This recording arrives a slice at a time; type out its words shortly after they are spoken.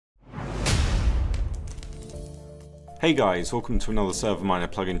Hey guys, welcome to another ServerMiner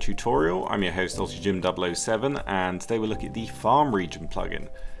plugin tutorial. I'm your host AltiGym007 and today we'll look at the farm region plugin.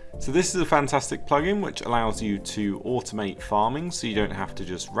 So this is a fantastic plugin which allows you to automate farming so you don't have to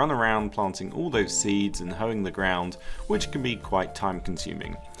just run around planting all those seeds and hoeing the ground, which can be quite time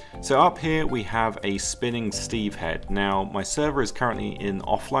consuming. So up here we have a spinning Steve head. Now my server is currently in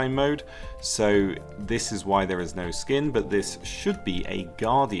offline mode, so this is why there is no skin, but this should be a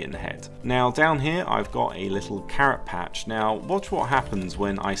guardian head. Now down here I've got a little carrot patch. Now watch what happens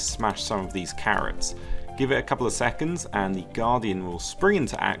when I smash some of these carrots. Give it a couple of seconds and the guardian will spring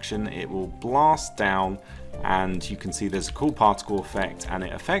into action, it will blast down and you can see there's a cool particle effect and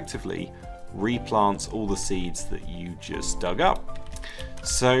it effectively replants all the seeds that you just dug up.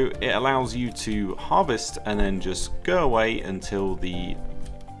 So it allows you to harvest and then just go away until the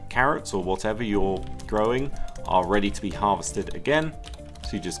carrots or whatever you're growing are ready to be harvested again.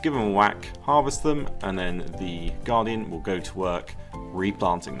 So you just give them a whack, harvest them, and then the guardian will go to work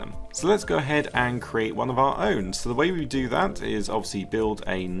replanting them. So let's go ahead and create one of our own. So the way we do that is obviously build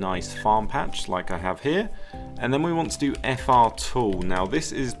a nice farm patch like I have here, and then we want to do FR tool. Now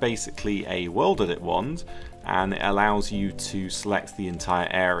this is basically a world edit wand and it allows you to select the entire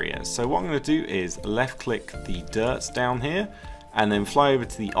area. So what I'm going to do is left click the dirt down here and then fly over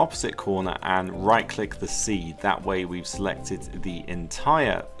to the opposite corner and right click the seed. That way we've selected the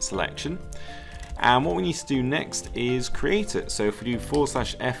entire selection. And what we need to do next is create it. So if we do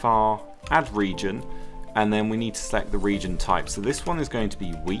 /fr add region, and then we need to select the region type. So this one is going to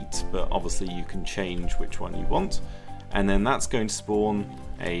be wheat, but obviously you can change which one you want. And then that's going to spawn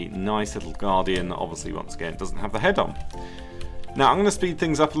a nice little guardian that obviously once again doesn't have the head on. Now I'm going to speed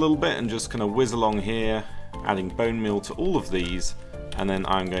things up a little bit and just kind of whiz along here, adding bone meal to all of these, and then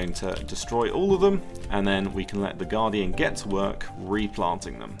I'm going to destroy all of them, and then we can let the guardian get to work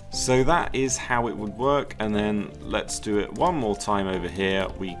replanting them. So that is how it would work, and then let's do it one more time over here.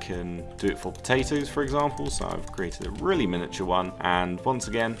 We can do it for potatoes, for example. So I've created a really miniature one, and once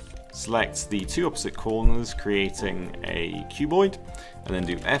again select the two opposite corners, creating a cuboid, and then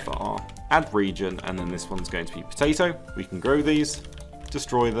do FR add region, and then this one's going to be potato. We can grow these,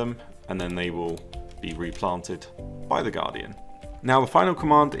 destroy them, and then they will be replanted by the guardian. Now the final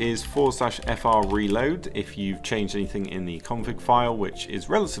command is /fr reload if you've changed anything in the config file, which is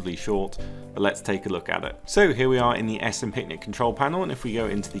relatively short, but let's take a look at it. So here we are in the SMPicnic control panel, and if we go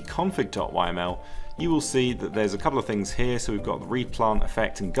into the config.yml, you will see that there's a couple of things here. So we've got the replant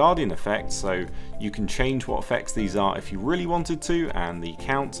effect and guardian effect, so you can change what effects these are if you really wanted to, and the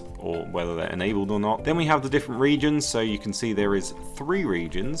count, or whether they're enabled or not. Then we have the different regions, so you can see there is 3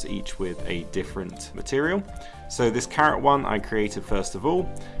 regions, each with a different material. So this carrot one I created first of all,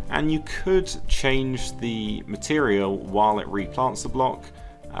 and you could change the material while it replants the block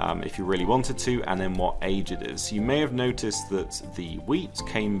if you really wanted to, and then what age it is. You may have noticed that the wheat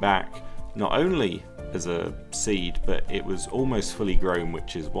came back not only as a seed, but it was almost fully grown,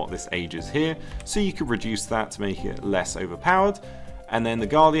 which is what this age is here. So you could reduce that to make it less overpowered. And then the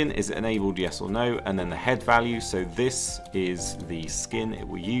guardian, is it enabled, yes or no, and then the head value. So this is the skin it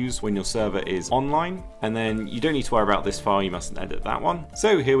will use when your server is online. And then you don't need to worry about this file, you mustn't edit that one.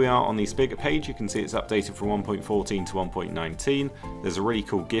 So here we are on the spigot page. You can see it's updated from 1.14 to 1.19. There's a really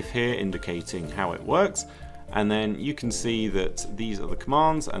cool GIF here indicating how it works. And then you can see that these are the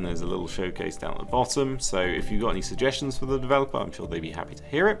commands, and there's a little showcase down at the bottom. So if you've got any suggestions for the developer, I'm sure they'd be happy to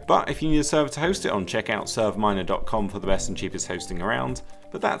hear it. But if you need a server to host it on, check out ServerMiner.com for the best and cheapest hosting around.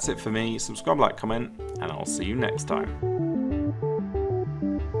 But that's it for me. Subscribe, like, comment, and I'll see you next time.